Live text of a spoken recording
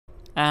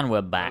And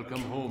we're back.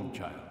 Welcome home,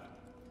 child.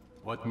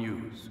 What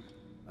news?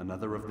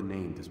 Another of the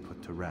named is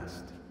put to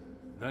rest.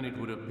 Then it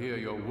would appear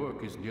your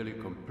work is nearly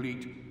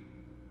complete,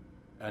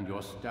 and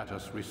your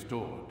status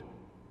restored.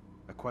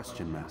 A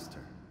question, Master,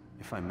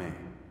 if I may.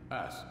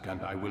 Ask,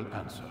 and I will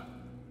answer.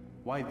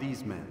 Why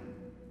these men,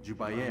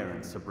 Jubayer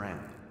and Sabrand?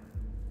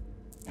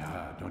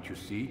 Ah, don't you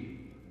see?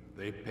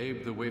 They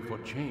paved the way for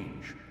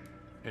change.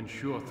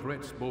 Ensure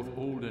threats both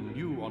old and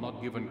new are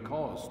not given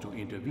cause to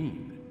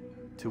intervene.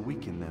 To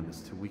weaken them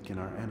is to weaken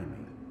our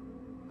enemy.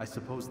 I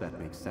suppose that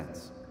makes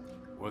sense.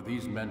 Were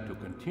these men to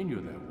continue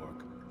their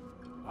work,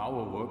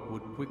 our work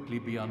would quickly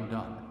be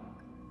undone.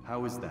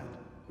 How is that?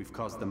 We've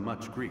caused them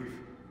much grief.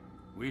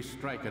 We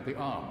strike at the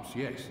arms,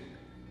 yes,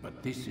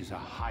 but this is a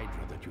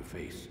hydra that you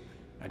face,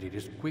 and it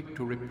is quick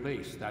to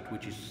replace that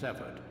which is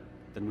severed.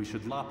 Then we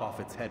should lop off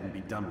its head and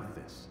be done with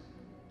this.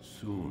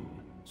 Soon,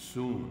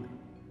 soon.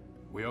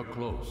 We are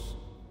close.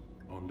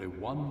 Only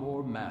one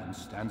more man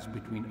stands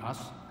between us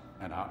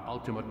and our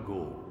ultimate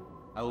goal.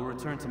 I will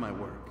return to my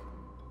work.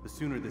 The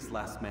sooner this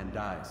last man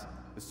dies,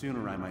 the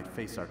sooner I might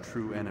face our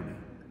true enemy.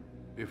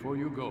 Before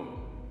you go,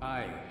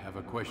 I have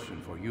a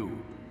question for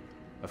you.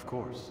 Of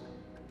course.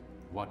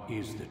 What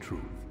is the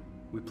truth?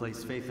 We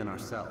place faith in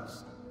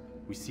ourselves.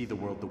 We see the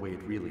world the way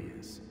it really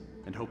is,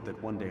 and hope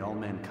that one day all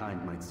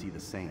mankind might see the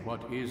same.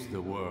 What is the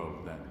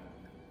world, then?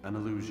 An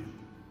illusion.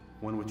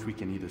 One which we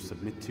can either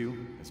submit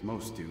to, as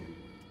most do,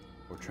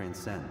 or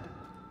transcend.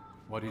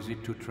 What is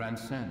it to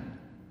transcend?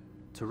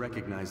 To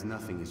recognize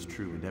nothing is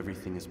true and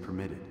everything is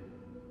permitted.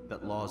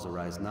 That laws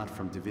arise not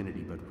from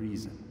divinity but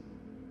reason.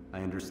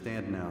 I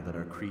understand now that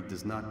our creed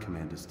does not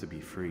command us to be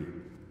free.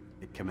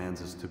 It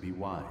commands us to be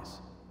wise.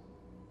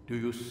 Do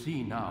you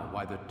see now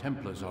why the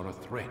Templars are a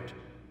threat?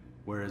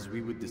 Whereas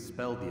we would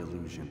dispel the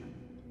illusion,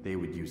 they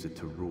would use it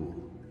to rule.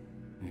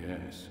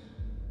 Yes.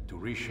 To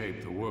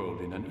reshape the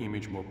world in an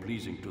image more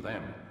pleasing to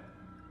them.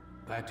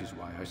 That is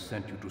why I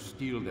sent you to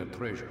steal their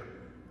treasure.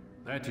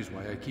 That is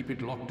why I keep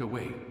it locked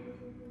away.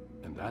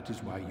 And that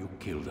is why you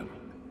kill them.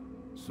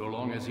 So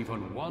long as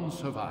even one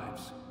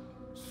survives,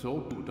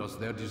 so too does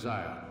their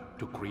desire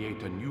to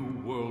create a new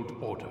world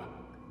order.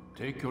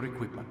 Take your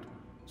equipment.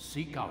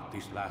 Seek out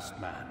this last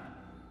man.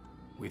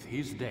 With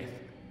his death,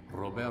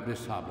 Robert de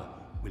Sable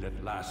will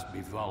at last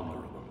be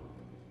vulnerable.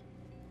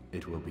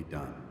 It will be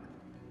done.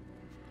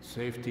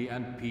 Safety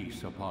and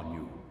peace upon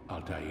you,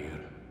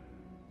 Altair.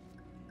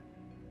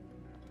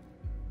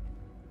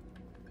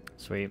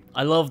 Sweet.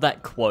 I love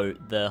that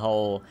quote, the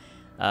whole,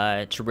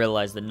 to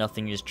realize that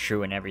nothing is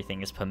true and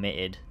everything is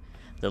permitted.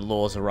 The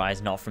laws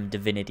arise not from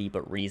divinity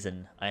but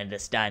reason. I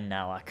understand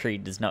now our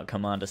creed does not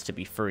command us to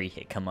be free,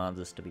 it commands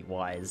us to be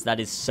wise. That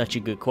is such a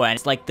good quote. And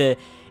it's like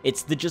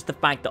just the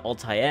fact that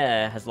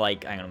Altair has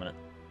like, hang on a minute.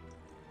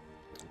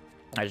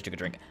 I just took a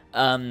drink.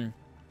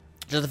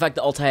 Just the fact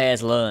that Altair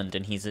has learned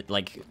and he's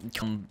like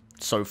come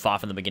so far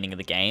from the beginning of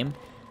the game.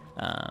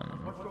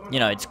 You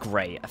know, it's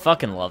great. I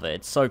fucking love it.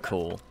 It's so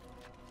cool.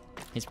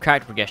 His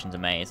character progression's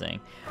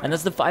amazing. And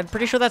that's I'm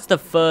pretty sure that's the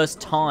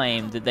first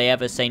time that they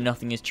ever say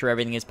nothing is true,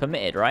 everything is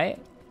permitted, right?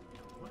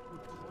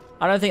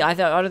 I don't think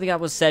that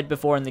was said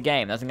before in the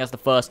game. I think that's the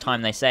first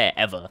time they say it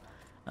ever.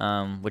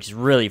 Which is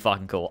really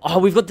fucking cool. Oh,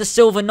 we've got the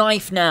silver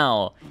knife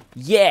now.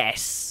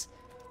 Yes.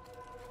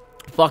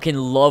 Fucking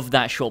love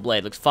that short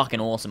blade. Looks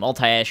fucking awesome.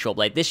 Altair's short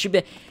blade.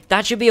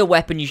 That should be a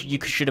weapon you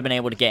should have been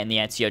able to get in the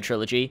Ezio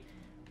trilogy.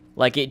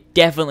 Like, it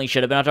definitely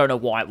should have been. I don't know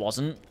why it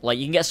wasn't. Like,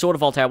 you can get Sword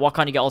of Altair. Why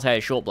can't you get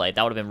Altair's short blade?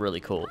 That would have been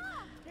really cool.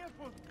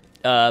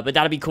 But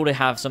that'd be cool to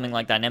have something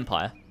like that in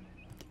Empire.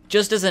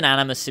 Just as an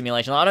Animus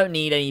simulation. I don't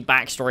need any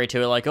backstory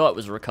to it, like, oh, it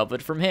was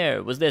recovered from here.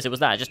 It was this, it was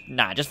that.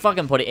 Just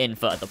fucking put it in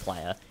for the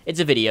player. It's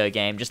a video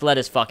game. Just let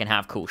us fucking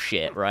have cool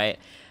shit, right?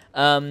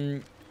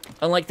 And,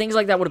 like, things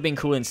like that would have been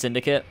cool in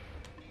Syndicate.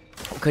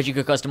 Because you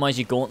could customize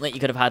your gauntlet. You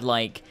could have had,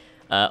 like,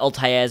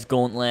 Altair's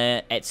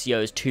gauntlet,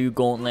 Ezio's 2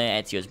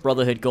 gauntlet, Ezio's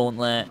Brotherhood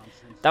gauntlet.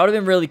 That would have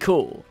been really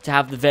cool to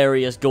have the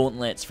various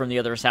gauntlets from the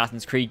other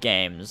Assassin's Creed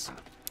games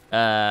with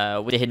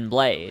a hidden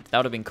blade. That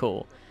would have been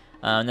cool.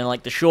 And then,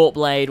 like, the short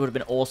blade would have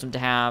been awesome to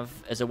have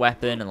as a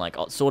weapon, and, like,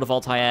 Sword of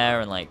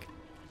Altair, and, like...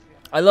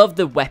 I love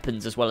the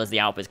weapons as well as the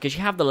outfits, because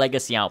you have the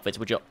Legacy outfits,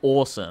 which are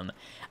awesome,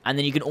 and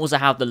then you can also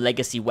have the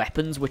Legacy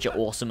weapons, which are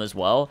awesome as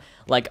well.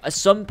 Like,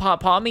 some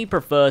part of me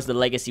prefers the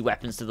Legacy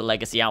weapons to the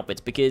Legacy outfits,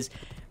 because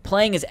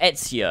playing as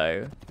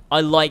Ezio,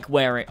 I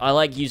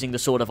like using the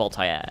Sword of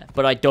Altair,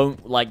 but I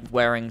don't like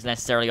wearing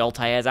necessarily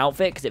Altair's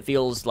outfit, because it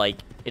feels like,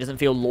 it doesn't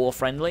feel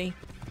lore-friendly.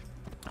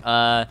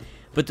 But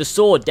the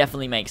sword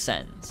definitely makes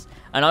sense.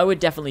 And I would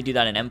definitely do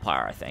that in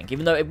Empire, I think.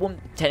 Even though it wouldn't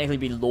technically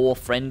be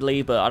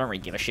lore-friendly, but I don't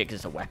really give a shit because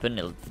it's a weapon.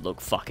 It'll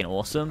look fucking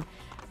awesome.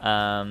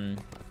 But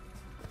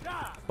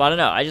I don't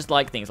know. I just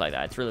like things like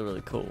that. It's really,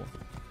 really cool.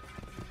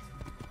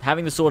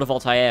 Having the Sword of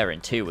Altair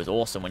in 2 was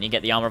awesome. When you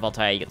get the Armor of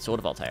Altair, you get the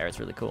Sword of Altair. It's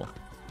really cool.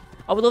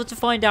 I would love to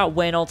find out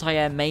when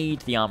Altair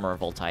made the Armor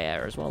of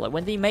Altair as well. Like,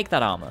 when did he make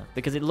that armor?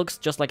 Because it looks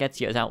just like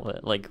Ezio's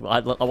outfit. Like,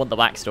 I want the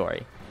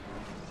backstory.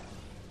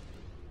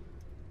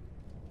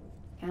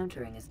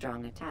 Countering a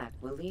strong attack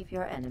will leave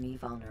your enemy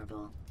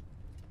vulnerable.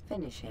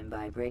 Finish him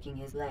by breaking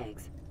his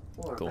legs,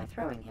 or Cool. by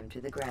throwing him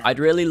to the ground. I'd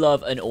really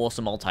love an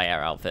awesome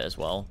Altair outfit as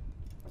well,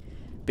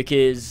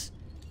 because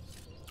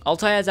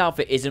Altair's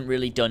outfit isn't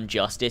really done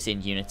justice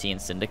in Unity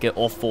and Syndicate,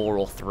 or 4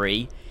 or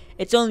 3.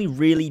 It's only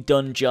really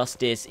done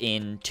justice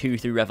in 2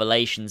 through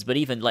Revelations, but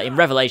even, like, in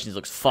Revelations it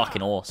looks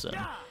fucking awesome.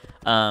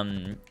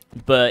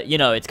 But, you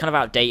know, it's kind of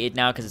outdated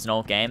now because it's an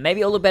old game.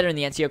 Maybe it'll look better in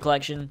the Ezio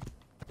collection.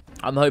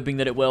 I'm hoping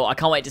that it will. I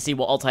can't wait to see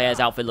what Altair's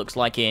outfit looks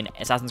like in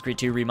Assassin's Creed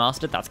 2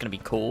 Remastered. That's going to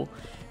be cool.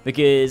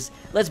 Because,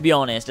 let's be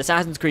honest,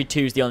 Assassin's Creed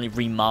 2 is the only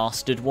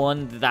remastered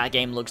one. That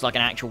game looks like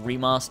an actual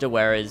remaster,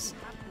 whereas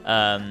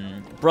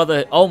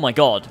oh my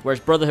god, whereas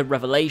Brotherhood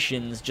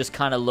Revelations just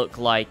kind of look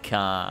like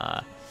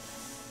kind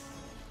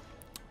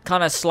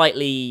of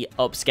slightly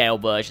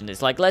upscale version.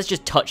 It's like, let's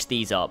just touch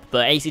these up.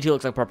 But AC2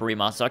 looks like a proper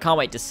remaster, so I can't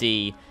wait to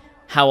see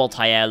how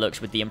Altair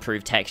looks with the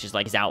improved textures,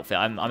 like his outfit.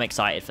 I'm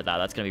excited for that.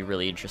 That's going to be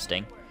really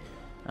interesting.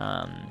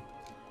 And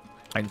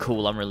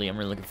cool. I'm really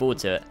looking forward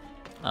to it.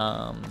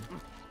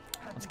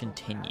 Let's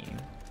continue.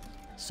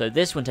 So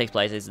this one takes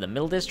place, is it the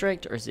Middle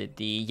District, or is it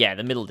the... Yeah,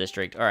 the Middle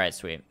District. Alright,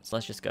 sweet. So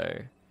let's just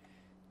go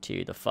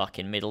to the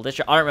fucking Middle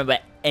District. I don't remember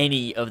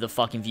any of the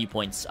fucking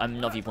viewpoints.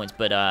 Not viewpoints,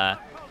 but,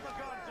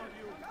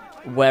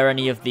 where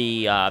any of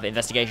the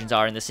investigations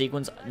are in the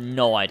sequence.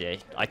 No idea.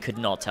 I could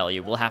not tell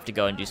you. We'll have to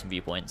go and do some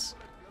viewpoints.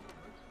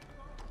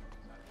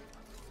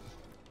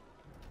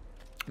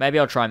 Maybe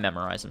I'll try and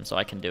memorize them so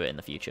I can do it in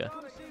the future.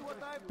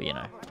 But, you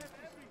know.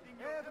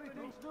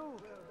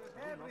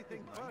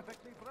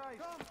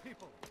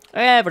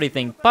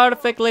 Everything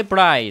perfectly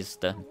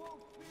priced.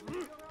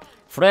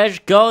 Fresh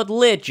gold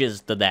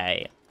liches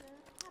today.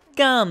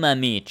 Come,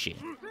 amici.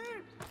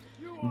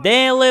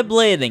 Daily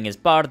bleeding is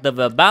part of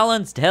a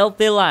balanced,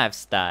 healthy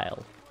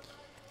lifestyle.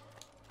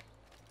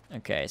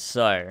 Okay,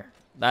 so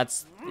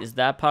is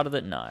that part of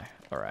it? No.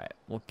 Alright,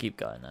 we'll keep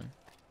going then.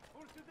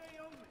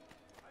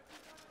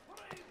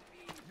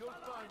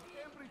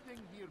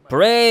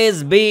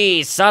 Praise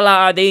be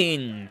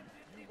Saladin.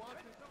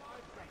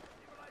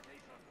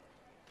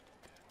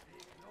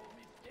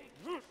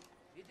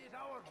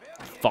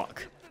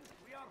 Fuck.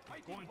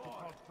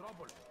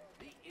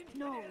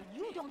 No,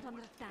 you don't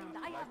understand.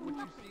 I have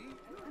nothing.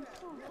 I'm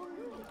so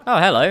hungry. Oh,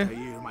 hello.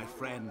 Tahir, my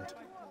friend,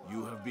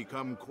 you have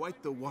become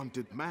quite the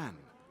wanted man,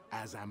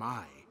 as am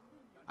I.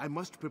 I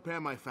must prepare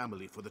my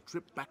family for the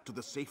trip back to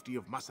the safety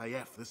of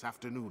Masayef this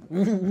afternoon.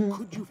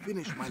 Could you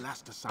finish my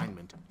last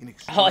assignment in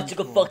exchange Oh, I took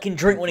a fucking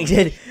drink when he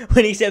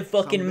said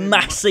fucking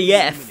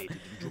Masayef.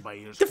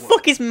 The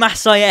fuck is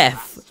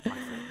Masayef?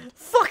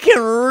 Fucking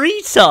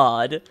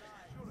retard.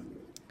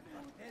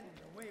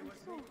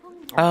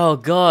 Oh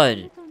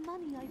god.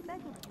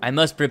 I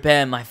must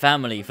prepare my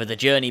family for the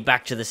journey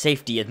back to the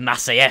safety of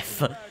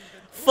Masayef.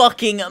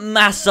 Fucking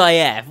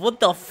Masayef. What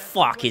the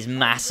fuck is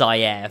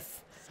Masayef?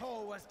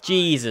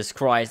 Jesus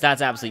Christ,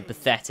 that's absolutely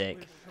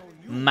pathetic.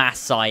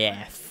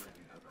 Masayef.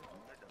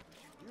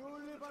 You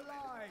live a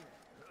lie,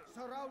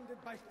 surrounded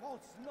by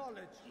false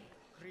knowledge,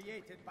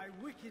 created by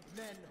wicked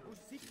men who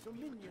seek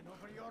dominion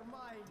over your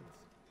minds.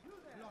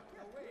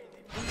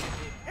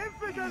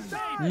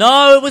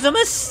 No, it was a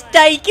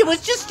mistake. It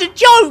was just a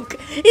joke.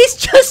 It's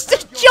just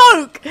a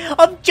joke.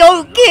 I'm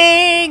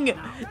joking.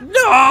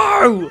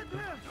 No.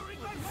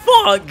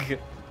 Fuck.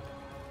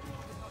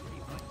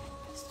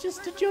 It's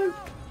just a joke.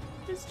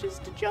 It's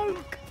just a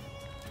joke.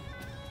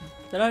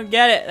 They don't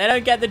get it. They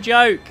don't get the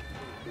joke.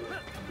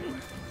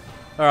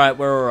 Alright,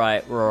 we're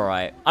alright. We're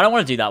alright. I don't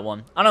want to do that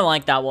one. I don't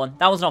like that one.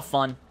 That one's not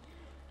fun.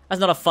 That's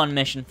not a fun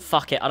mission.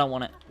 Fuck it. I don't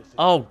want it.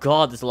 Oh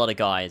god, there's a lot of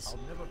guys. I'm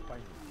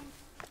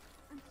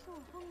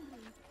so hungry.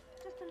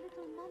 Just a little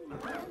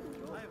money.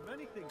 I have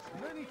many things,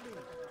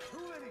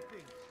 too many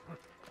things.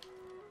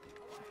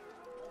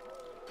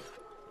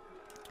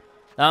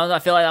 I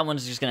feel like that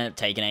one's just gonna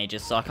take an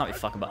ages, so I can't be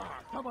fucking about.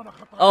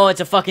 Oh, it's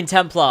a fucking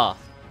Templar.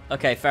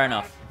 Okay, fair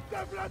enough.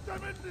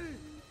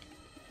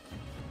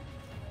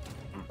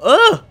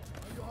 Ugh!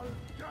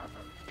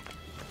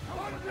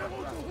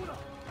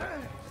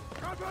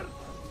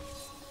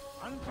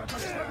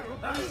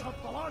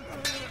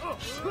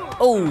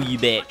 Oh, you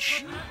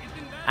bitch.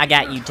 I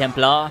got you,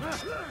 Templar.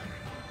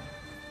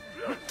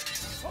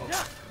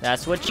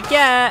 That's what you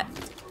get.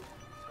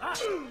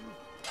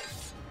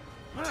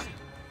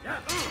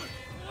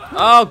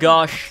 Oh,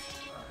 gosh.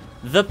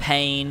 The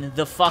pain.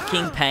 The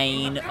fucking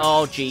pain.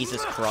 Oh,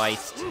 Jesus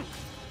Christ.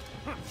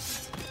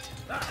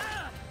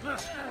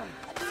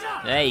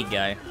 There you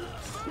go.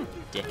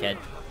 Dickhead.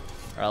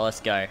 Alright, let's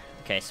go.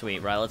 Okay,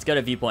 sweet. Right, let's go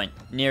to viewpoint.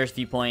 Nearest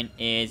viewpoint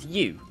is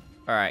you.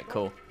 Alright,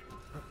 cool.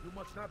 You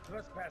must not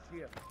trespass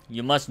here.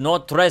 You must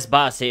not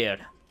trespass here.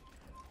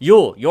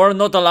 You're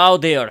not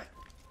allowed here.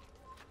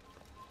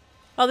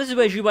 Oh, this is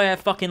where Jubair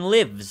fucking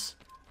lives.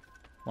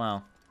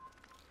 Wow.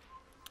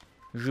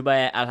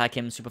 Jubair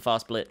Al-Hakim Super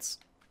Fast Blitz.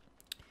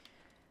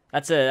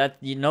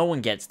 No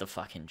one gets the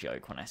fucking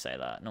joke when I say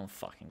that. No one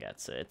fucking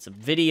gets it. It's a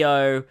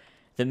video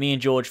that me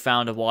and George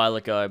found a while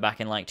ago,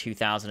 back in like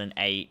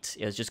 2008.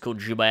 It was just called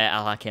Jubair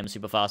Al-Hakim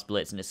Super Fast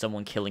Blitz, and it's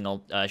someone killing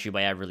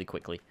Jubair really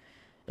quickly.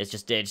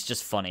 It's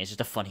just funny. It's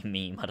just a funny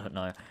meme. I don't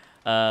know.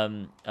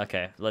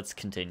 Okay, let's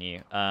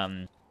continue.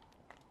 Alright.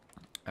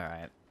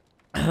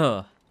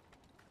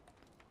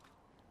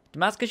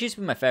 Damascus used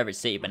to be my favorite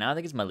city, but now I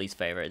think it's my least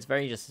favorite. It's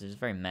very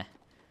meh.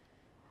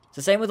 It's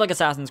the same with, like,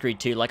 Assassin's Creed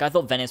 2. Like, I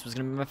thought Venice was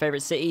going to be my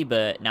favorite city,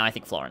 but now I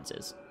think Florence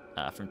is,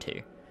 from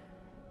 2.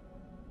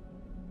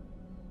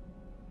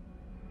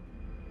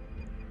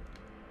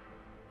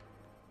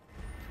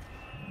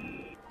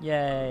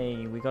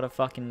 Yay, we got a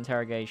fucking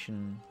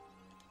interrogation.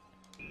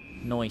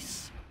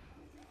 Nice.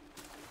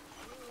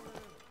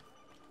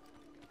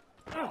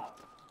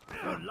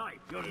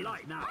 Your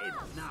life now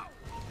ends now.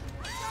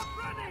 Stop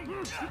running!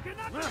 You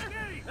cannot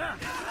escape!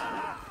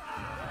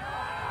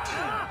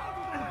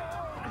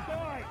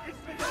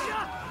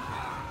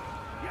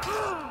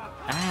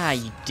 Ah,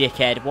 you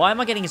dickhead. Why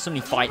am I getting in so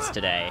many fights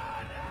today?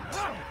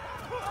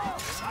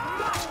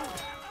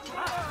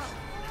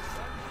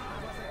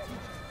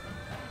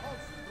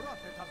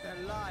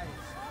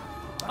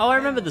 Oh, I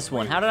remember this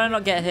one. How did I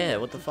not get here?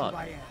 What the fuck?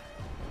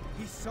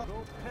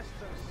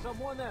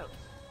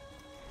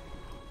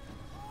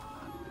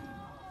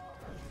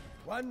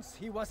 Once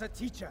he was a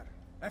teacher,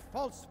 a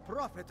false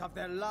prophet of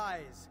their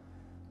lies.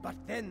 But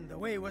then the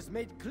way was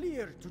made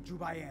clear to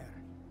Jubair.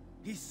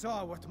 He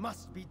saw what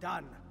must be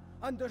done,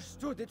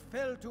 understood it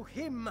fell to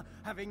him,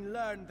 having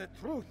learned the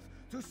truth,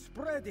 to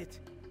spread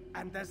it.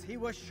 And as he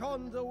was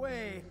shown the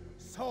way,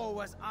 so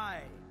was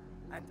I.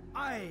 And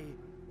I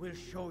will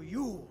show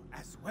you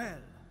as well.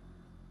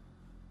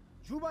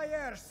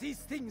 Jubair sees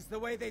things the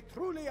way they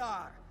truly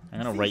are.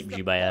 I'm gonna rape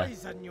Jubair.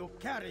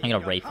 I'm gonna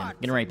rape him. I'm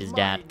gonna rape his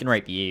dad. I'm gonna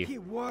rape you. He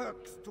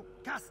works to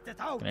cast it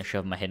out. I'm gonna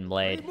shove my hidden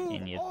blade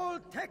in you. All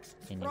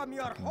texts from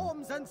your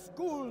homes and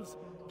schools.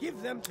 Give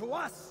them to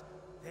us.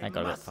 That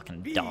got a bit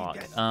fucking dark.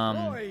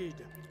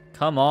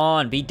 Come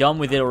on, be done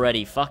with it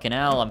already. Fucking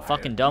hell, I'm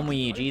fucking done with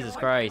you. Jesus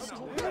Christ.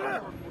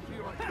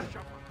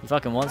 You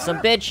fucking want some,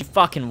 bitch? You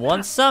fucking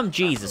want some?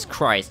 Jesus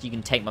Christ, you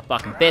can take my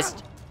fucking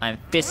fist. I'm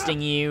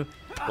fisting you.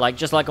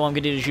 Just like what I'm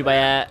gonna do to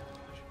Jubair.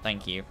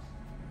 Thank you.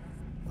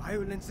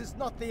 Violence is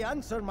not the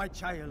answer, my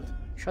child.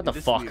 Shut the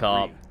fuck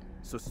up.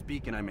 So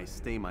speak and I may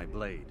stay my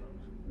blade.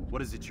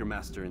 What is it your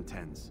master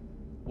intends?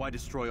 Why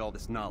destroy all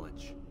this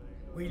knowledge?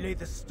 We lay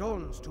the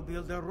stones to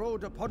build a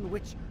road upon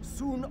which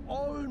soon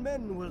all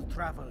men will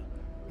travel.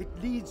 It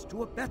leads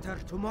to a better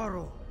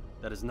tomorrow.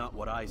 That is not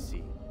what I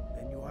see.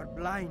 Then you are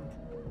blind.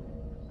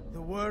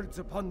 The words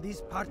upon these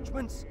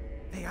parchments,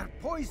 they are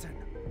poison.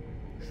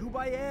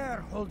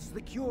 Jubair holds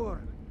the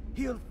cure.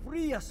 He'll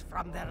free us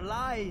from their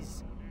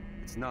lies.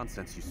 It's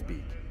nonsense you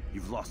speak.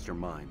 You've lost your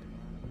mind.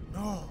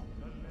 No,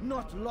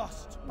 not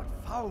lost, but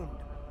found.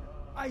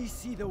 I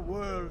see the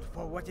world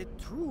for what it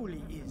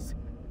truly is.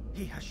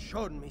 He has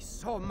shown me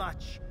so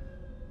much.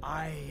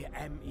 I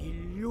am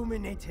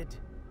illuminated.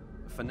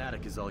 A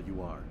fanatic is all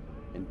you are,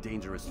 and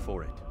dangerous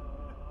for it.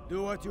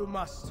 Do what you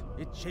must.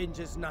 It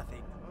changes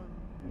nothing.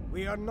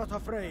 We are not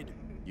afraid.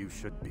 You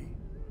should be.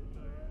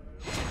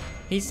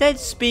 He said,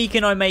 speak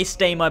and I may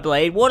stay my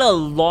blade. What a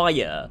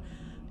liar.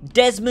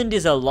 Desmond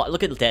is a liar.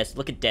 Look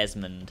at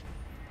Desmond.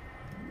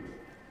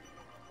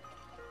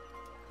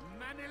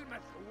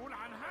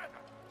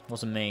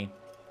 Wasn't me.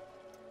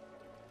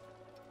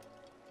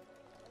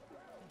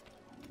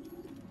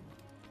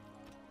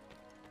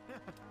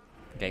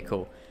 Okay,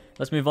 cool.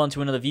 Let's move on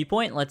to another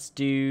viewpoint. Let's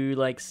do,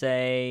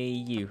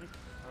 say, you.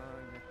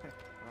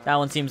 That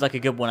one seems like a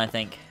good one, I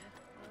think.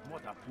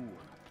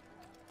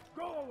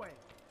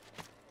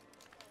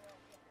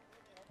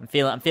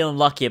 I'm feeling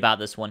lucky about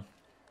this one.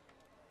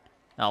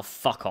 Oh,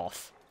 fuck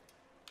off.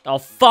 Oh,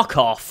 fuck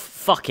off.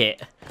 Fuck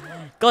it.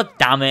 God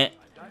damn it.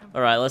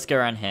 Alright, let's go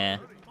around here.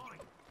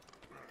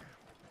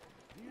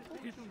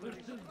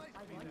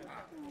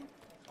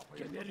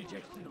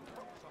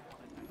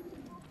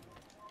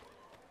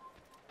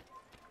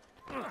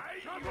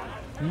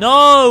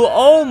 No!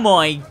 Oh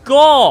my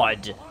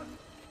god!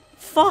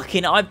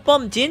 Fucking, I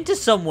bumped into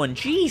someone.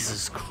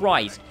 Jesus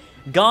Christ.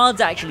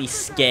 Guards actually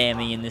scare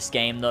me in this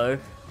game, though.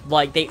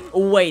 Like, they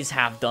always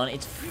have done.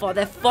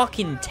 They're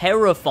fucking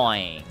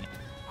terrifying.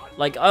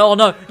 Oh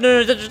no.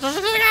 No.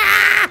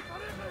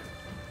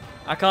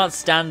 I can't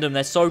stand them.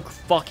 They're so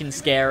fucking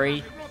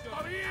scary.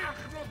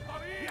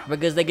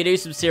 Because they can do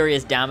some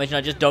serious damage, and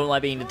I just don't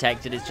like being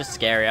detected. It's just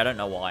scary. I don't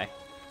know why. I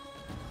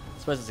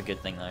suppose it's a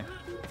good thing, though.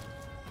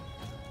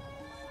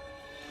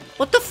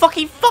 What the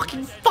fucking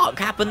fuck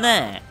happened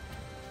there?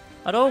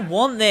 I don't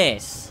want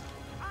this.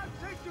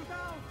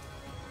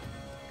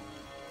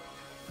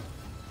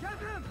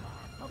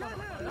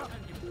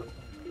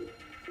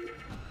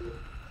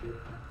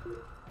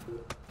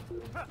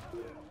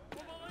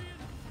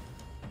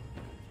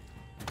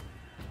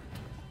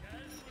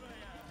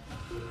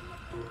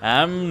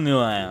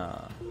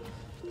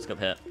 Let's go up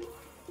here.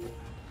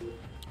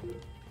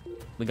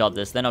 We got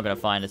this. They're not gonna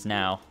find us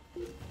now.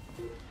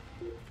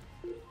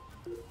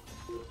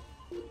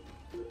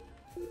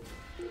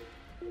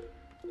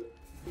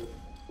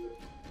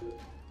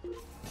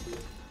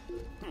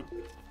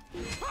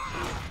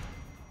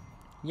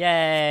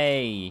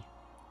 Yay!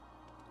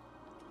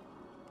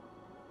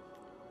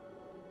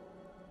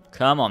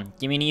 Come on.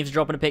 Give me an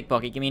eavesdrop and a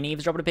pickpocket. Give me an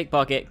eavesdrop and a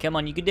pickpocket. Come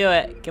on, you can do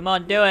it. Come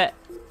on, do it.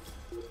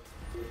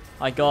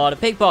 I got a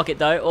pickpocket,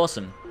 though.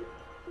 Awesome.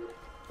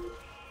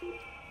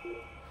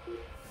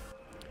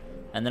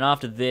 And then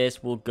after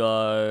this, we'll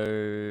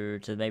go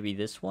to maybe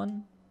this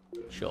one?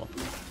 Sure.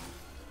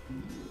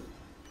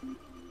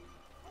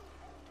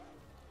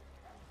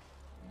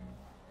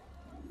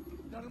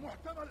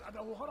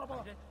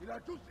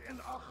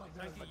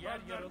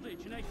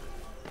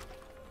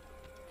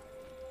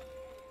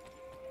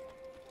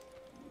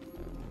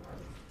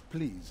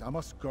 Please, I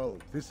must go.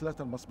 This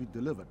letter must be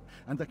delivered,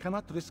 and I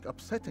cannot risk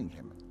upsetting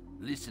him.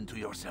 Listen to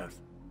yourself.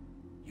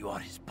 You are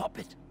his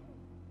puppet.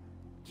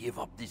 Give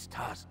up this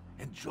task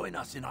and join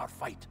us in our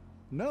fight.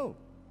 No.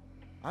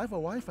 I have a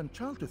wife and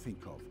child to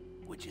think of.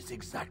 Which is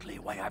exactly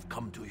why I've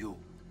come to you.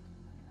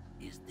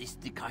 Is this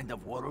the kind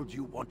of world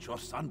you want your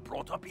son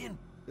brought up in?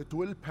 It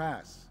will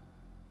pass.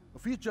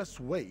 If you just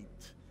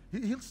wait,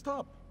 he'll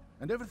stop,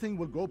 and everything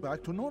will go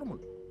back to normal.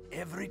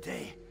 Every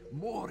day,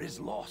 more is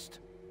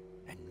lost,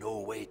 and no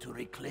way to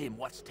reclaim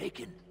what's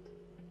taken.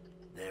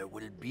 There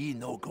will be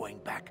no going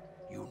back.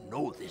 You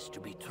know this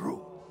to be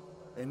true.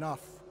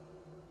 Enough.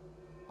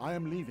 I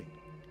am leaving.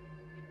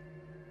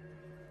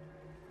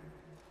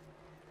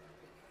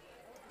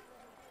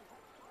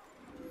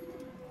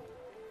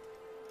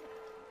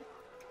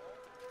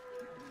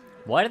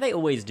 Why do they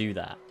always do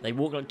that? They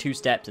walk like 2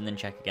 steps and then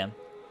check again.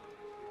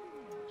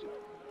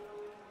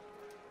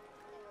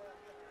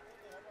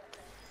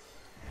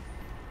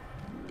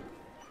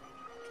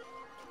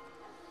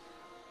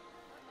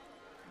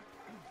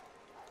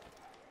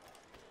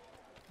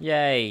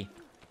 Yay.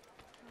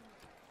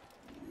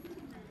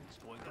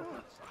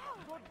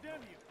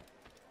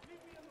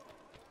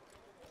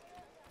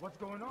 What's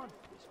going on?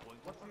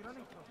 What's he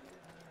running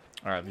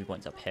from? Alright,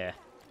 viewpoint's up here.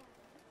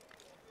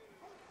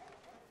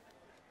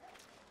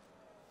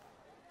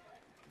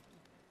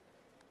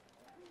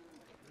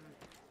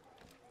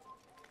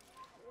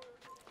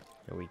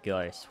 There we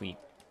go, sweet.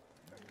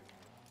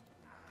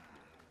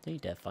 Don't you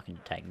dare fucking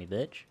attack me,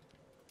 bitch.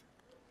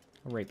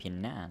 I'll rape your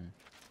nan.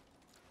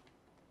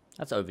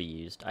 That's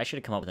overused. I should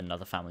have come up with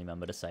another family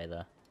member to say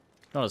there.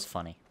 Not as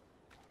funny.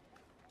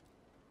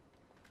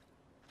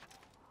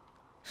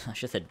 I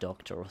should have said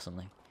doctor or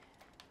something.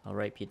 I'll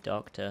rape your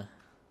doctor.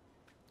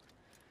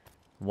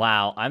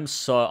 Wow, I'm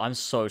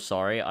so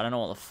sorry. I don't know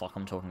what the fuck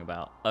I'm talking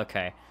about.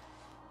 Okay.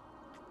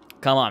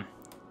 Come on.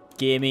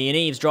 Give me an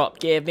eavesdrop.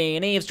 Give me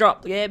an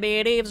eavesdrop. Give me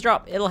an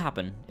eavesdrop. It'll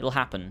happen. It'll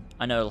happen.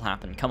 I know it'll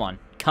happen. Come on.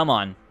 Come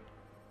on.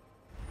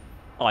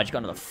 Oh, I just got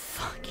another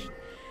fucking...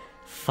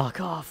 Fuck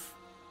off.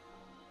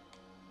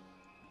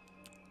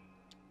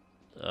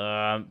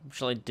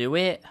 Shall I do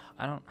it?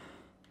 I don't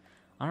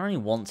really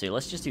want to.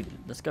 Let's just do...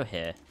 Let's go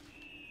here.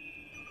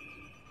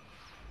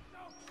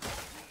 The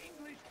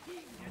English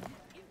king and his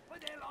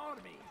infidel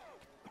army.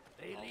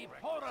 They leave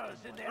horrors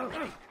in their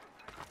wake.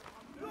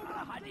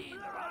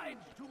 Al-Hadid rides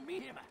to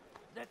meet him,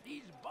 that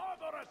these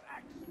barbarous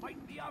acts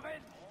might be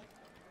avenged.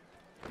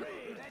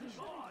 Pray that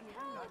God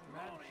that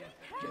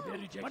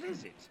glorious... What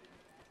is it?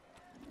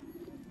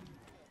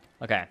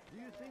 Okay.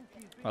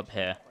 Up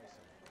here.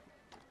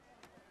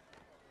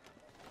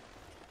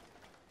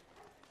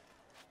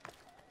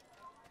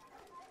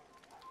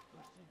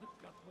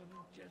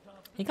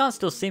 He can't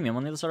still see me. I'm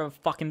on the other side of a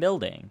fucking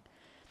building.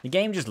 The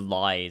game just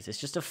lies. It's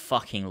just a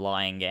fucking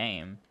lying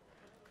game.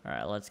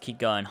 Alright, let's keep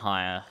going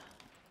higher.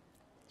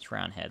 It's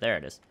around here. There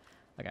it is.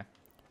 Okay.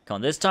 Come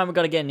on, this time we've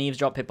got to get an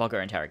eavesdrop, pickpocket,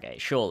 or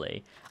interrogate.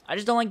 Surely. I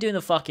just don't like doing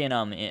the fucking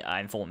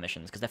informant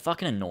missions, because they're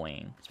fucking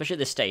annoying. Especially at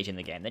this stage in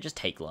the game. They just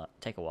take a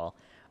while.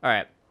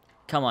 Alright.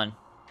 Come on.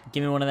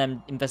 Give me one of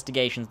them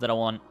investigations that I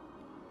want.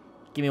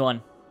 Give me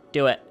one.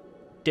 Do it.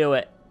 Do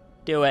it.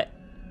 Do it.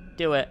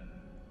 Do it.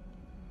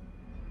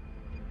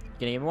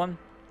 Gonna give me one?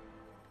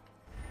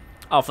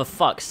 Oh, for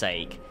fuck's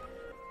sake.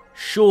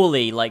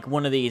 Surely, like,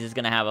 one of these is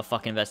gonna have a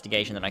fucking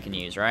investigation that I can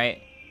use,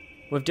 right?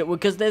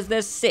 Because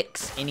there's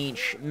 6 in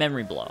each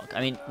memory block.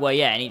 I mean, well,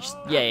 yeah, in each...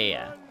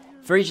 Yeah.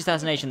 For each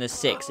assassination, there's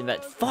 6. In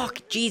fact,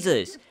 fuck,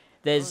 Jesus!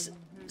 There's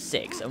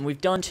 6, and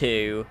we've done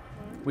 2.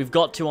 We've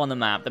got 2 on the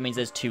map. That means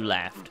there's 2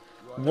 left.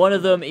 One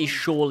of them is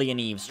surely an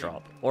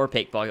eavesdrop, or a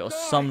pickpocket, or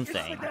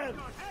something.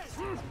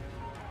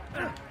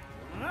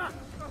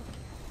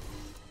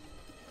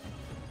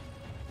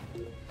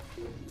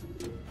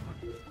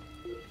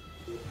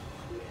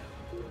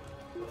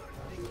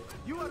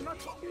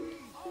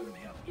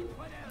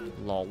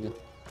 Lol.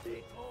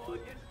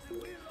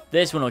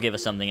 This one will give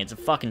us something. It's a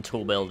fucking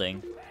tall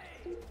building.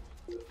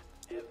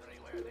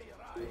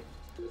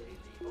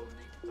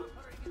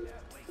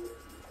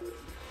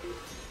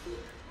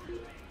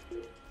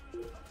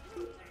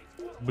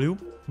 Bloop,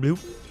 bloop,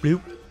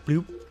 bloop,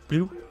 bloop,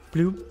 bloop,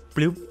 bloop,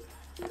 bloop.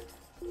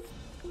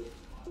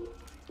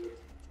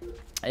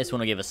 This one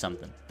will give us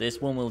something. This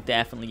one will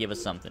definitely give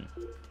us something.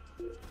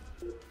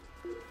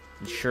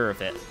 I'm sure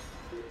of it.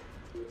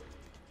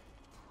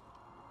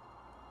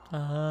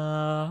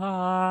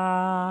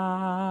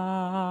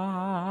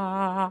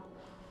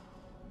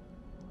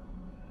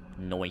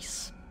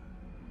 Nice.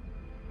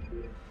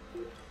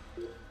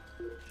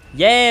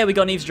 Yeah, we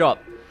got an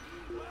eavesdrop.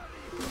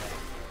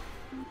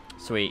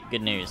 Sweet,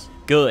 good news.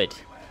 Good.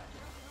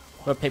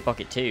 We'll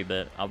pickpocket too,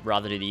 but I'd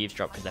rather do the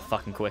eavesdrop because they're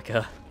fucking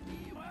quicker.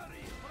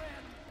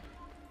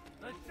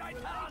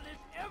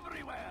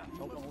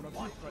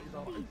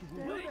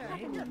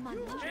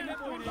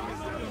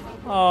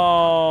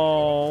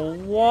 Oh,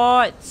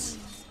 what?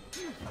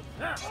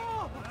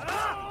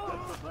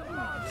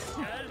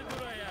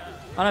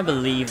 I don't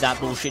believe that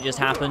bullshit just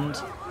happened.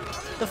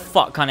 The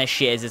fuck kind of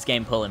shit is this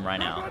game pulling right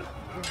now?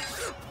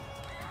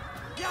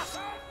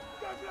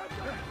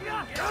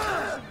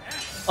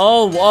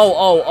 Oh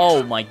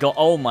my god,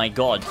 oh my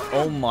god,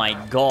 oh my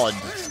god.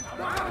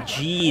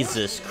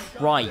 Jesus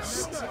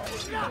Christ.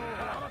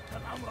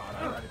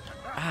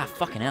 Ah,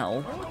 fucking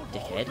hell,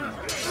 dickhead.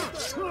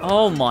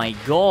 Oh my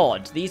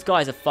god, these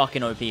guys are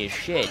fucking OP as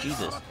shit,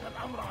 Jesus.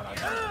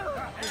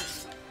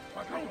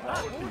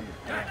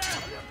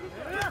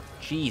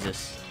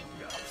 Jesus.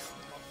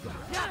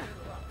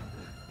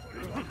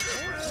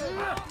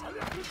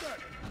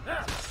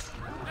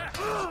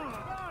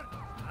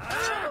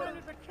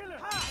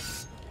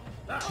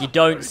 You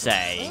don't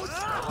say.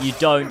 You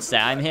don't say.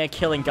 I'm here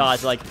killing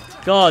guys like,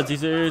 guards,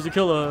 he's a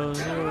killer.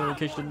 In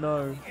case you didn't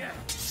know.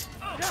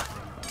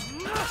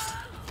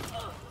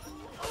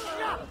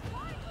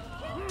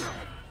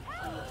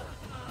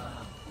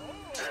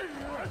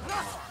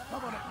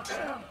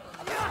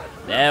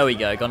 There we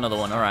go. Got another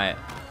one. Alright.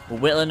 We're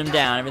whittling them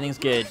down. Everything's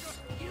good.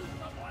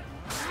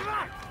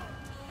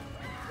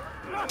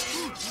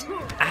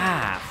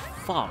 Ah,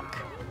 fuck.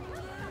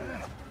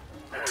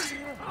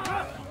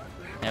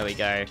 There we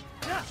go.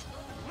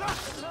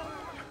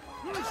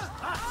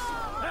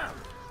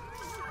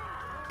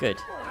 Good.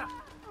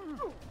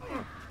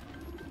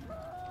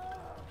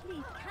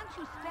 Please, can't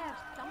you spare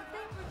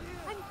something?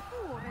 I'm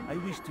poor and I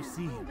wish to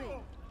see him,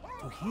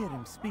 to hear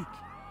him speak.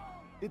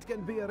 It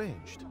can be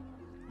arranged,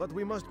 but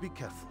we must be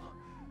careful.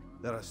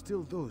 There are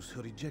still those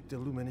who reject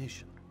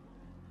illumination.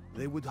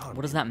 They would harm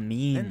What does that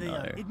mean, Then they though?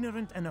 are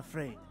ignorant and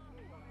afraid.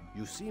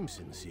 you. Seem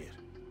sincere,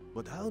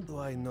 but how do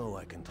I know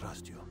I can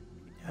trust you?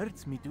 It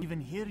hurts me to even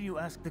hear you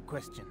ask the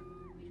question.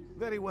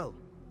 Very well.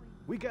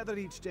 We gather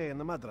each day in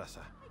the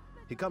madrasa.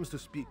 He comes to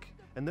speak,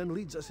 and then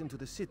leads us into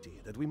the city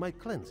that we might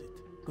cleanse it.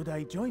 Could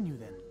I join you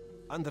then?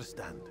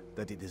 Understand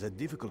that it is a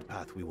difficult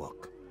path we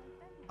walk.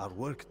 Our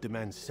work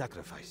demands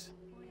sacrifice.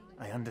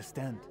 I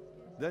understand.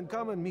 Then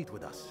come and meet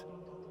with us.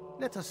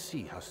 Let us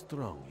see how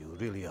strong you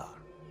really are.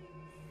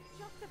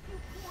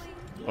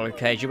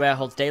 Okay, Jubair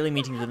holds daily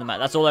meetings with the man.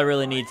 That's all I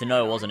really need to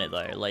know, wasn't it,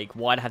 though? Like,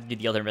 why'd I have to do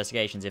the other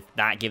investigations if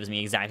that gives me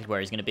exactly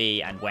where he's going to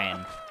be and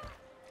when?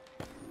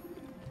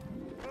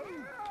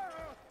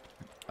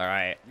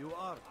 Alright. You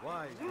are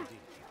wise, indeed.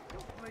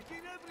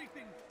 Making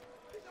everything.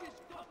 This is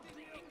stopping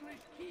the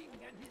English king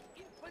and his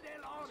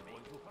infidel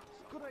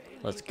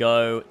army. Let's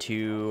go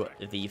to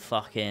the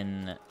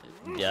fucking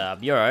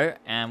bureau,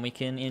 and we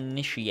can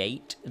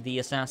initiate the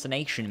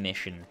assassination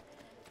mission.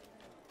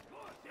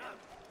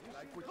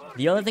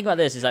 The only thing about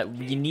this is that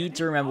you need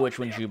to remember which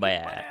one's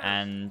Jubair,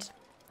 and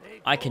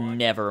I can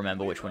never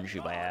remember which one's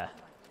Jubair.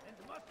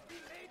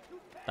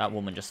 That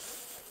woman just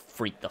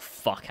freaked the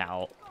fuck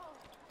out.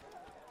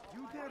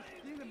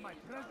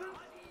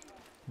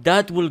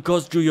 That will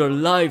cost you your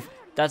life.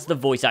 That's the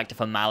voice actor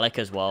for Malik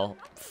as well.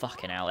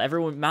 Fucking hell.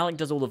 Everyone, Malik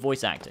does all the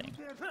voice acting.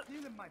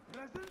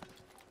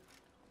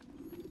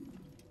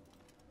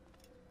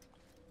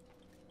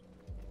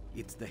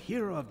 It's the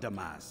hero of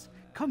Damas.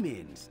 Come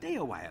in, stay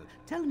a while.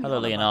 Tell me Hello,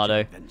 all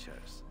Leonardo. about your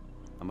adventures.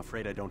 I'm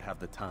afraid I don't have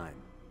the time.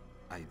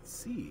 I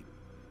see.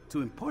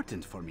 Too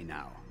important for me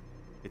now.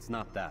 It's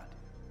not that.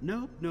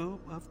 No,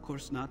 of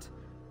course not.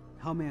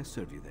 How may I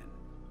serve you then?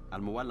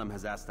 Al-Muallim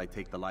has asked I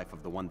take the life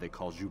of the one they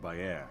call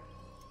Jubair.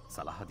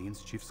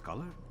 Salahadin's chief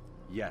scholar?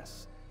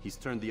 Yes, he's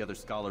turned the other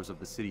scholars of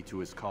the city to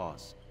his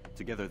cause.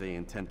 Together they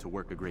intend to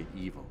work a great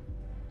evil.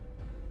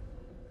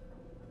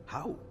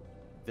 How?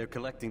 They're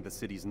collecting the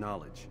city's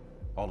knowledge,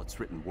 all its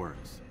written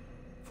words.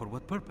 For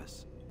what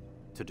purpose?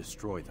 To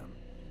destroy them.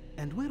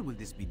 And where will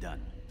this be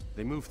done?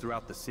 They move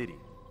throughout the city,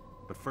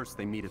 but first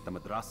they meet at the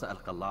Madrasa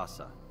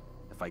al-Khalasa.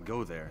 If I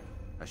go there,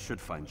 I should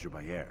find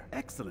Jubair.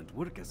 Excellent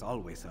work as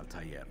always,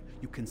 Altair.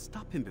 You can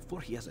stop him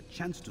before he has a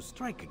chance to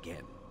strike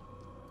again.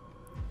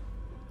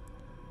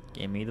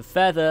 Give me the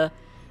feather,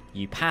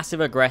 you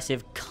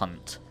passive-aggressive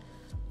cunt.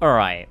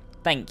 Alright,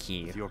 thank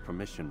you. With your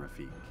permission,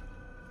 Rafiq.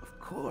 Of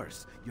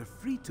course. You're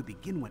free to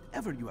begin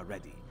whenever you are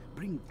ready.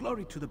 Bring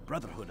glory to the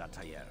Brotherhood,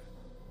 Altair.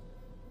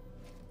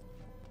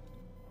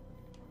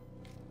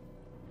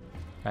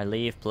 I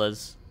leave,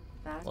 please.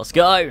 Fast Let's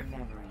go! forward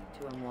memory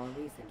to a more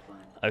recent one.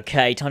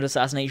 Okay, time to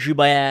assassinate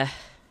Jubair.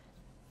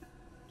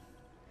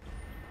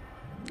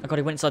 Oh god,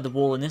 he went inside the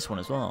wall in this one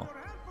as well.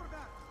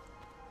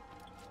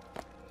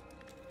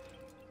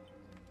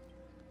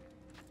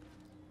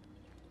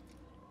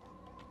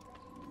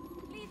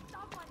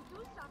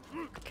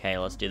 Okay,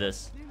 let's do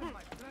this.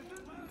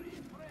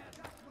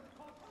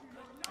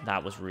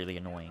 That was really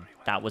annoying.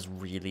 That was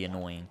really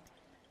annoying.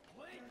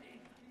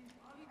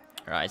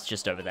 Alright, it's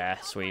just over there.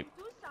 Sweet.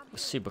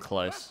 Super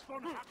close.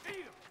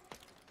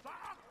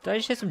 Did I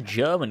just hear some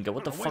German go?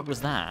 What the fuck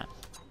was that?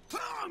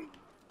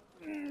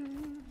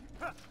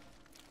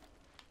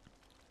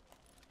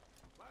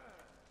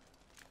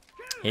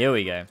 Here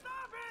we go.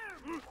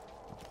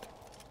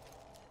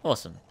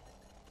 Awesome.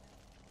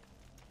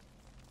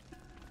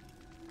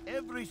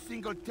 Every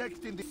single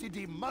text in the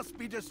city must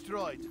be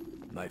destroyed.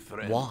 My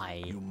friend,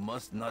 why? You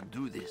must not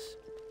do this.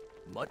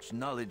 Much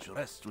knowledge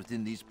rests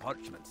within these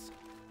parchments,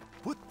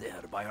 put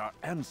there by our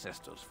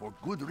ancestors for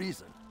good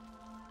reason.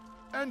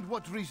 And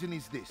what reason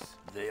is this?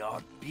 They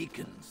are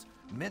beacons,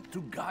 meant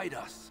to guide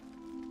us,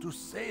 to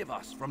save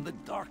us from the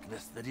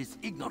darkness that is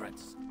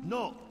ignorance.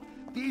 No,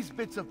 these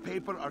bits of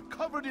paper are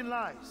covered in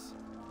lies.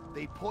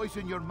 They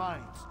poison your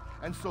minds,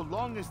 and so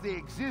long as they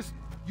exist,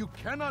 you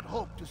cannot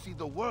hope to see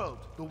the world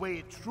the way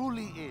it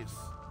truly is.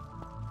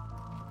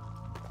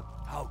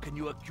 How can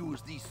you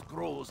accuse these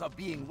scrolls of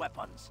being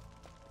weapons?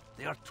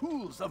 They are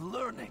tools of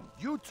learning.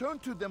 You turn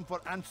to them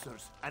for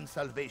answers and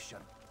salvation.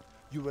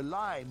 You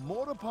rely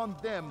more upon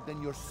them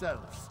than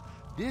yourselves.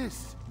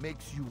 This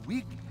makes you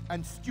weak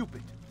and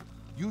stupid.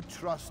 You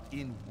trust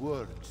in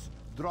words,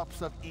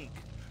 drops of ink.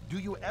 Do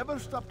you ever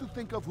stop to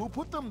think of who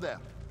put them there?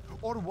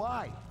 Or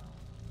why?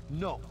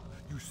 No.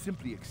 You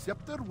simply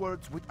accept their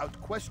words without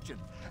question.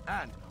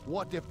 And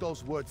what if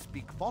those words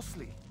speak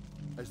falsely?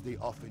 As they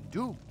often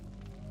do.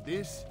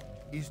 This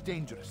is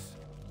dangerous.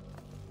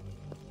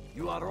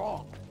 You are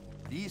wrong.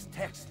 These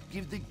texts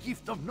give the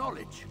gift of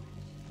knowledge.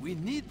 We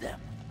need them.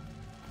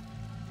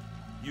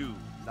 You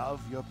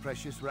love your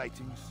precious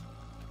writings?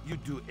 You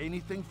do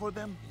anything for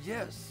them?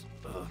 Yes.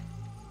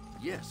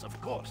 Yes, of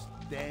course.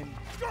 Then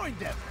join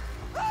them!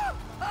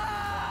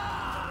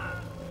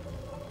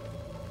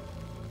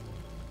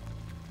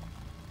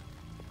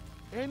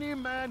 Any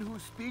man who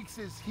speaks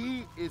as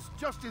he is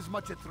just as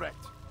much a threat.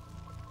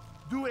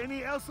 Do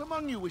any else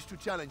among you wish to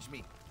challenge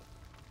me?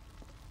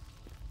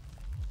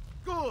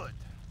 Good.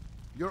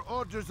 Your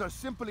orders are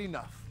simple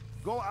enough.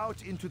 Go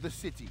out into the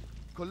city.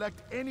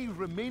 Collect any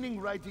remaining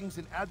writings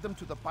and add them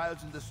to the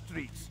piles in the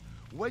streets.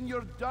 When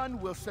you're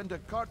done, we'll send a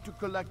cart to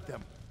collect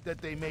them, that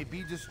they may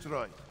be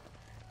destroyed.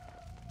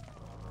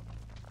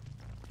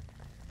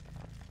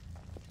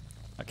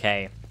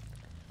 Okay.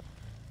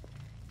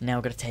 Now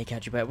we're gonna take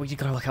out Jubei. We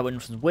gotta work out which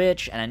one's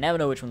which, and I never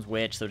know which one's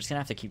which, so we're just gonna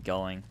have to keep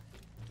going.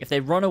 If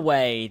they run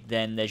away,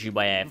 then they're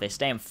Jubei. If they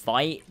stay and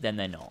fight, then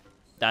they're not.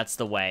 That's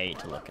the way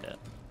to look at it.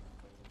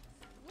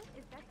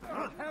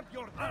 I'll have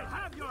your head! I'll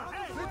have your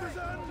head!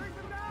 Citizen!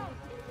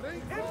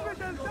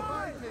 Infidel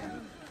die!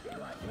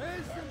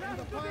 Place them in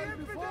the fire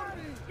before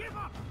me! Give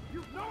up!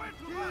 You've nowhere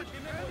to run!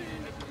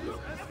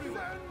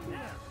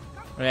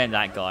 And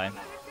that guy.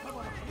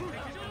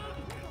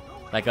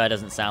 That guy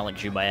doesn't sound like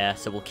Jubei,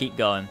 so we'll keep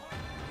going.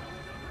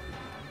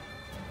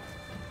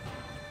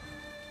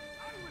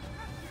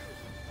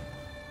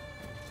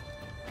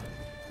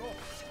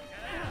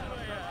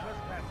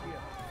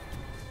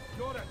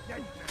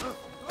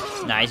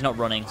 Nah, he's not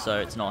running, so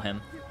it's not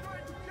him.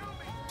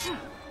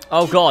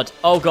 Oh god,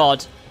 oh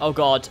god, oh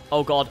god,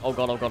 oh god, oh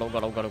god, oh god, oh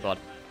god, oh god, oh god.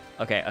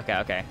 Okay, okay,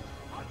 okay.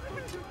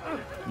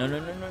 No, no,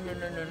 no, no, no,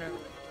 no, no, no.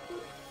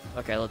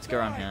 Okay, let's go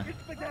around here.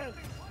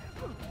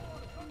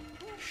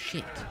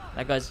 Shit.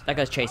 That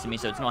guy's chasing me,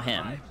 so it's not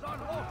him.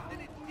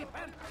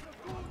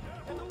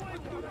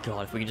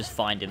 God, if we could just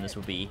find him, that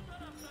would be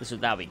great.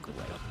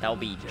 That would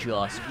be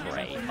just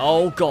great.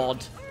 Oh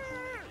god.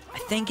 I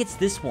think it's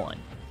this one.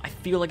 I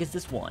feel like it's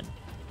this one.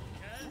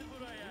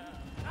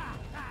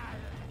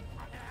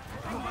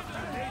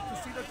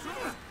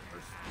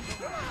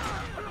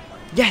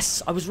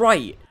 Yes, I was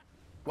right.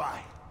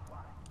 Why?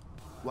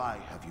 Why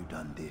have you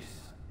done this?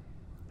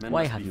 Men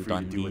Why must have be you free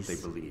done to do what they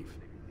this? believe.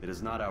 It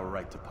is not our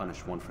right to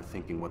punish one for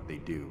thinking what they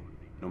do,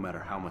 no matter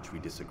how much we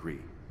disagree.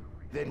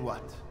 Then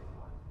what?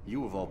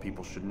 You of all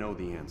people should know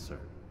the answer.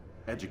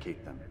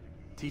 Educate them.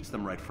 Teach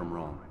them right from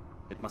wrong.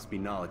 It must be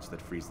knowledge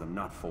that frees them,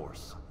 not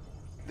force.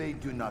 They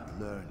do not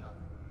learn,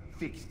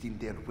 fixed in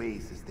their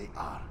ways as they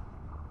are.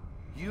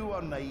 You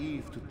are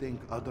naive to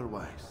think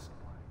otherwise.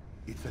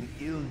 It's an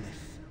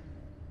illness,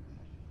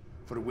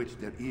 for which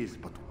there is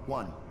but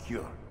one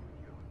cure.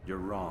 You're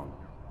wrong,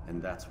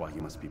 and that's why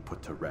you must be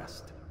put to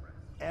rest.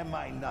 Am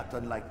I not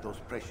unlike those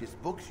precious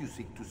books you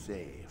seek to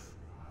save?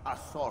 A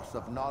source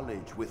of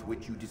knowledge with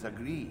which you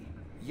disagree,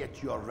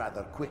 yet you're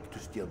rather quick to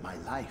steal my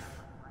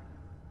life.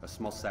 A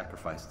small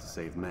sacrifice to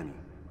save many.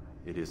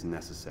 It is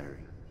necessary.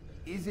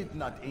 Is it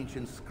not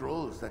ancient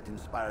scrolls that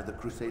inspire the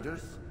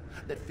Crusaders?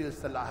 That fill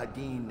Salah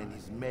ad-Din and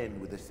his men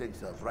with a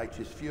sense of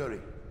righteous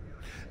fury?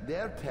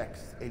 Their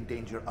texts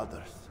endanger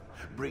others,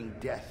 bring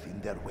death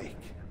in their wake.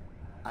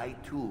 I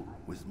too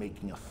was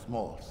making a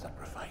small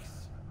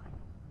sacrifice.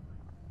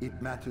 It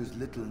matters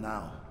little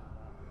now.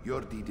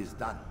 Your deed is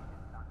done,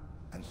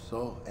 and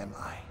so am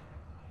I.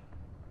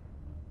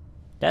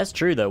 That's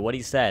true, though. What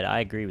he said, I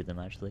agree with him,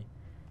 actually.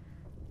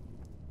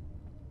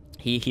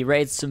 He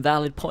raised some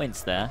valid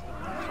points there.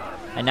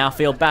 I now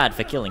feel bad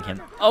for killing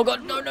him. Oh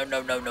god, no, no,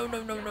 no, no, no,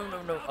 no, no, no,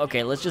 no, no.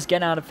 Okay, let's just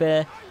get out of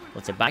here.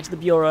 Let's head back to the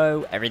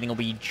bureau. Everything will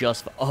be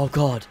just... Oh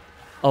god.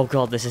 Oh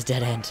god, this is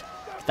dead end.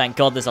 Thank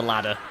god there's a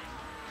ladder.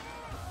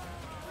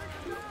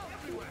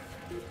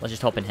 Let's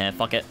just hop in here.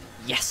 Fuck it.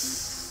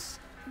 Yes!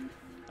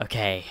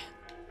 Okay.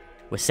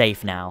 We're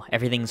safe now.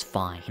 Everything's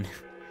fine.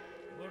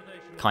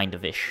 Kind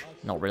of-ish.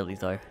 Not really,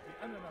 though.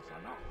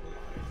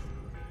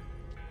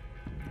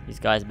 These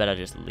guys better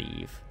just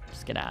leave.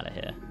 Just get out of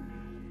here.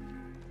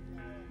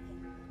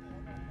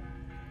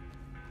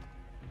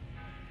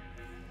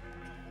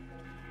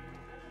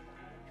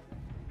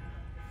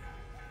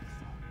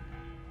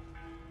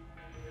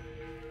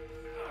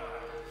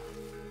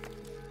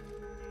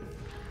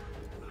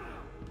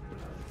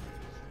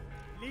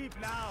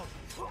 Leave now.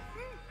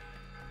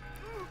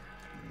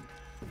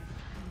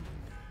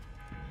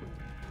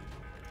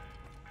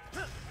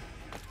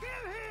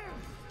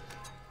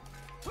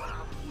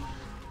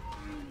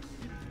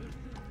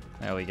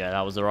 There we go.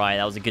 That was alright.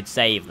 That was a good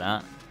save,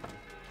 that.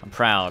 I'm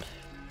proud.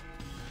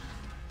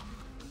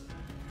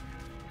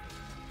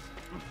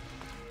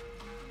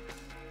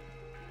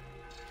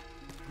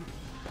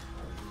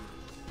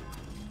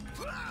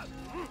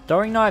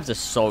 Throwing knives are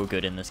so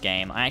good in this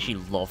game. I actually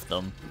love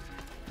them.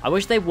 I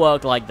wish they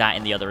worked like that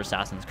in the other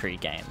Assassin's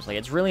Creed games. Like,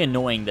 it's really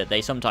annoying that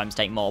they sometimes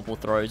take multiple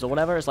throws or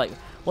whatever. It's like,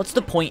 what's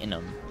the point in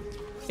them?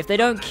 If they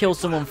don't kill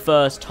someone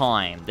first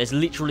time, there's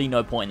literally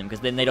no point in them, because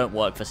then they don't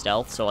work for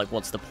stealth, so, like,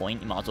 what's the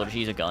point? You might as well just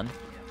use a gun.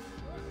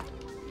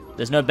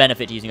 There's no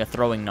benefit to using a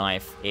throwing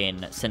knife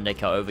in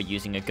Syndicate over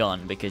using a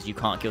gun, because you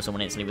can't kill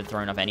someone instantly with a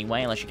throwing knife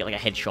anyway, unless you get, like, a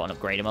headshot and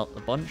upgrade them a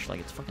bunch. Like,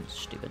 it's fucking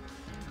stupid.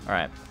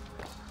 Alright.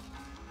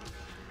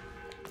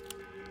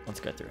 Let's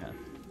go through here.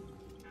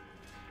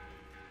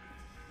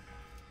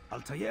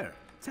 Altair,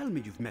 tell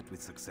me you've met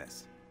with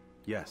success.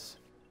 Yes.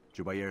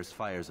 Jubair's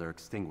fires are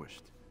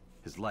extinguished.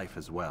 His life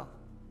as well.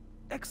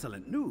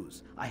 Excellent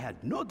news. I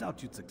had no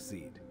doubt you'd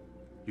succeed.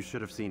 You should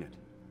have seen it.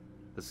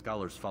 The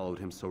scholars followed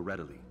him so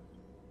readily.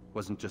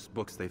 Wasn't just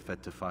books they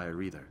fed to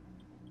fire either,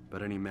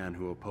 but any man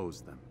who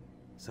opposed them.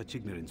 Such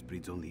ignorance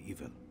breeds only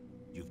evil.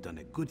 You've done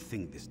a good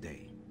thing this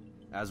day.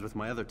 As with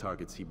my other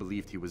targets, he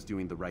believed he was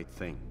doing the right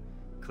thing,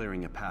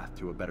 clearing a path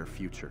to a better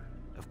future.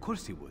 Of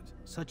course he would.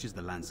 Such is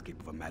the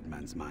landscape of a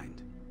madman's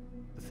mind.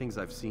 The things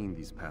I've seen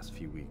these past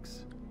few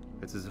weeks,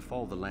 it's as if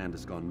all the land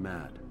has gone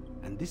mad.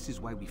 And this is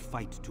why we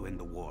fight to end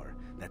the war,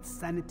 that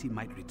sanity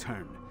might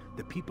return.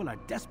 The people are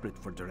desperate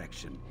for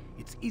direction.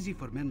 It's easy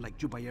for men like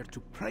Jubair to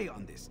prey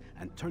on this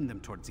and turn them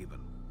towards evil.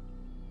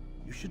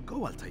 You should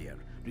go, Altair.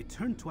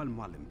 Return to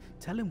Al-Mualim.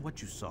 Tell him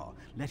what you saw.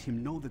 Let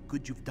him know the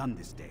good you've done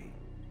this day.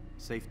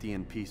 Safety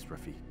and peace,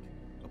 Rafiq.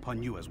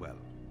 Upon you as well.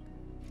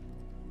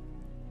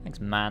 Thanks,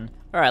 man.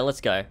 Alright,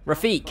 let's go.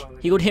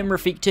 Rafiq. He called him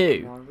Rafiq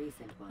too.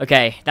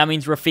 Okay, that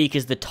means Rafiq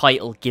is the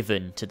title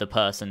given to the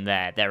person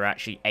there. They're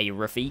actually a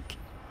Rafiq.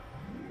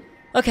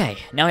 Okay,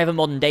 now we have a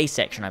modern day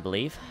section, I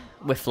believe.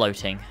 We're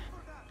floating.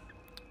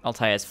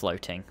 Altair's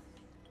floating.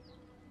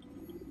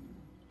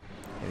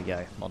 Here we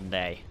go, modern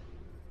day.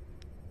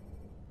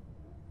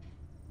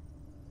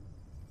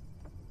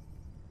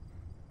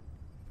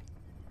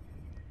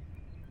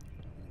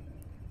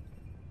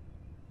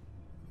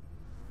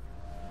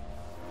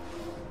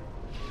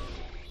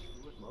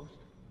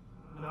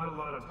 Not a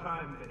lot of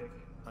time, Vidic.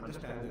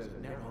 Understand there's a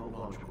narrow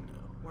launch window.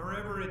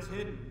 Wherever it's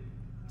hidden,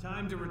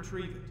 time to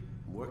retrieve it.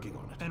 I'm working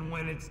on it. And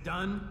when it's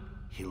done,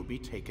 He'll be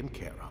taken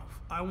care of.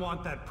 I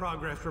want that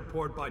progress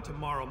report by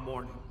tomorrow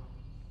morning.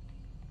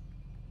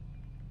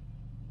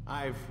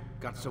 I've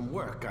got some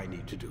work I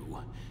need to do.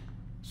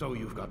 So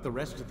you've got the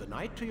rest of the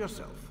night to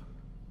yourself.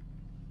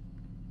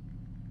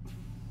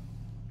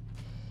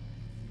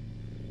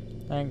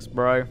 Thanks,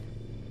 bro.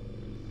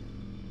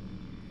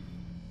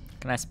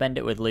 Can I spend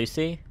it with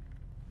Lucy?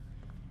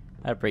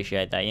 I'd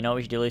appreciate that. You know what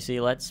we should do,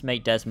 Lucy? Let's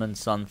make Desmond's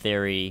Son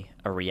theory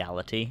a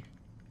reality.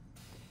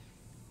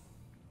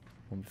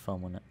 Would be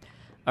fun, wouldn't it?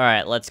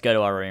 Alright, let's go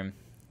to our room.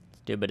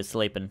 Let's do a bit of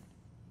sleeping.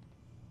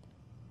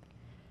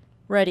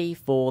 Ready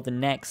for the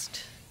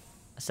next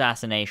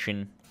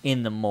assassination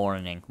in the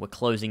morning. We're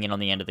closing in on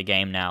the end of the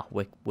game now.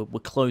 We're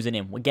closing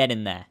in. We're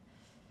getting there.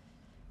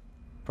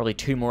 Probably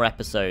 2 more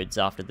episodes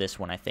after this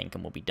one, I think,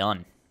 and we'll be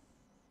done.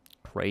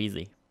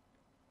 Crazy.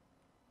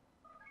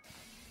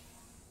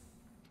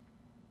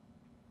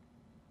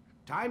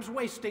 Time's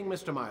wasting,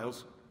 Mr.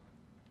 Miles.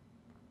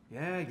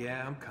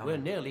 Yeah, I'm coming. We're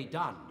nearly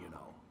done, you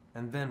know.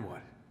 And then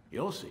what?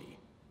 You'll see.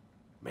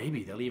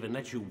 Maybe they'll even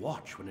let you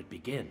watch when it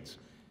begins.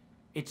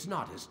 It's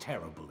not as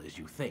terrible as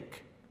you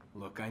think.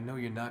 Look, I know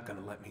you're not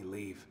gonna let me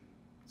leave.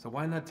 So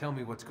why not tell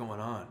me what's going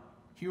on?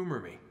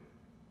 Humor me.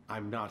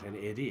 I'm not an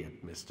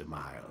idiot, Mr.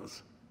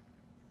 Miles.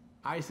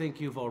 I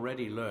think you've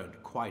already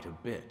learned quite a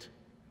bit.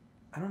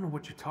 I don't know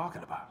what you're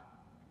talking about.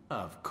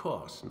 Of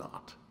course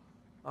not.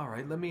 All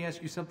right, let me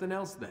ask you something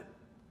else then.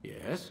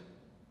 Yes?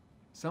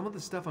 Some of the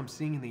stuff I'm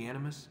seeing in the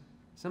Animus,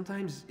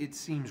 sometimes it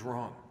seems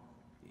wrong.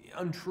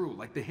 Untrue,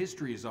 like the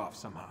history is off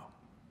somehow.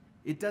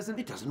 It doesn't...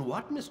 It doesn't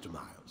what, Mr.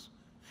 Miles?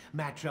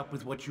 Match up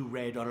with what you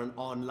read on an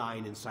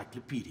online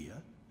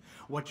encyclopedia?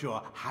 What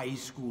your high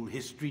school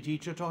history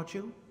teacher taught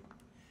you?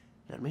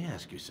 Let me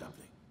ask you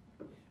something.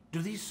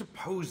 Do these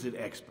supposed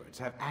experts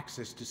have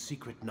access to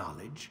secret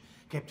knowledge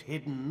kept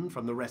hidden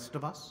from the rest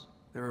of us?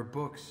 There are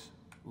books,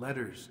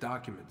 Letters,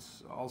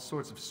 documents, all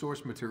sorts of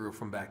source material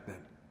from back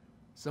then.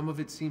 Some of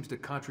it seems to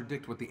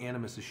contradict what the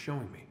Animus is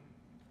showing me.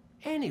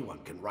 Anyone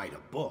can write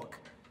a book,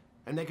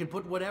 and they can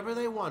put whatever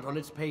they want on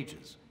its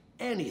pages.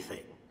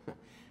 Anything.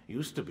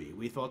 Used to be,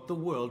 we thought the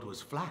world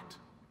was flat.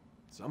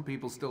 Some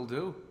people still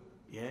do.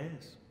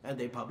 Yes, and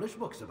they publish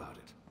books about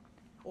it.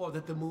 Or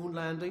that the moon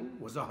landing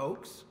was a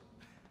hoax.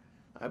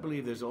 I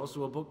believe there's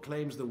also a book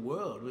claims the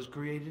world was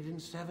created in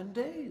 7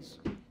 days.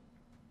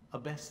 A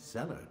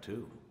bestseller,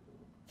 too.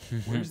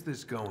 Where's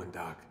this going,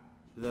 Doc?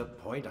 The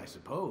point, I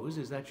suppose,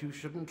 is that you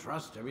shouldn't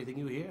trust everything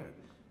you hear,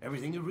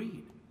 everything you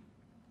read.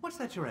 What's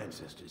that your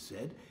ancestors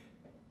said?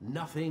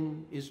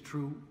 Nothing is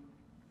true.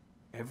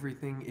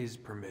 Everything is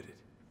permitted.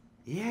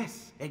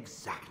 Yes,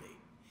 exactly.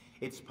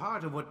 It's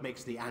part of what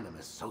makes the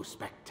Animus so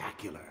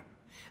spectacular.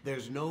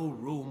 There's no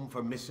room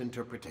for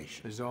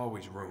misinterpretation. There's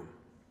always room.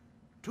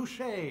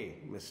 Touché,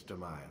 Mr.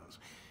 Miles.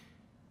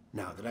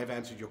 Now that I've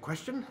answered your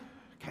question,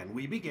 can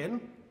we begin?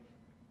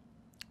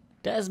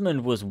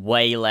 Desmond was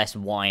way less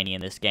whiny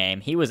in this game.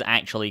 He was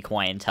actually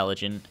quite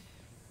intelligent.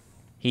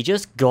 He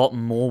just got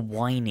more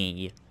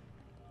whiny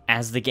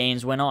as the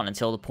games went on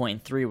until the point in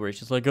 3 where it's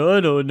just like, I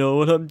don't know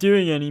what I'm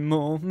doing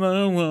anymore.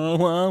 Wah, wah,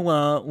 wah,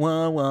 wah,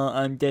 wah, wah,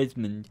 I'm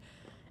Desmond.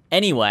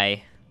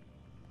 Anyway,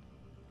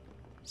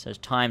 so it's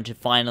time to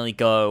finally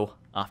go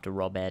after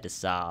Robert de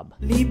Saab.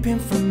 Leaping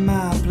from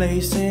my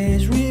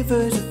places,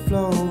 rivers are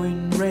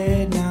flowing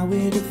red. Now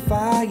we're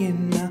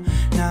defying,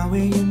 now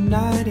we're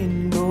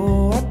uniting.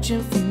 Go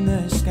watching from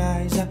the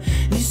skies.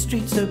 These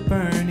streets are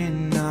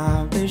burning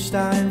up. They're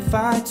starting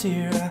fights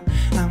here.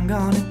 I'm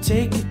gonna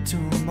take it to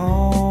them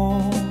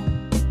all.